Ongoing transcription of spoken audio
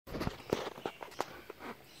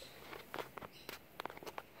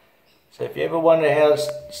So if you ever wonder how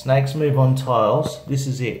snakes move on tiles, this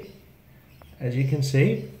is it. As you can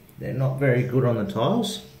see, they're not very good on the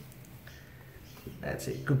tiles. That's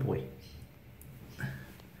it, good boy.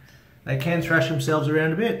 They can thrash themselves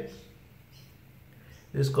around a bit.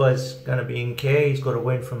 This guy's going to be in care. He's got a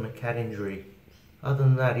wound from a cat injury. Other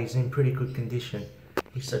than that, he's in pretty good condition.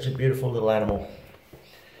 He's such a beautiful little animal.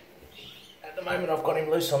 At the moment, I've got him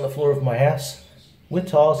loose on the floor of my house with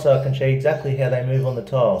tiles, so I can show you exactly how they move on the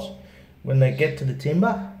tiles. When they get to the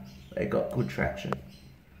timber, they got good traction.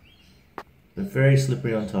 They're very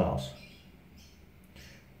slippery on tiles.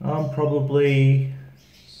 I'm probably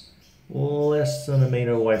less than a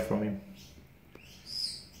metre away from him.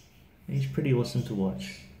 He's pretty awesome to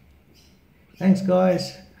watch. Thanks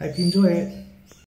guys, hope you enjoy it.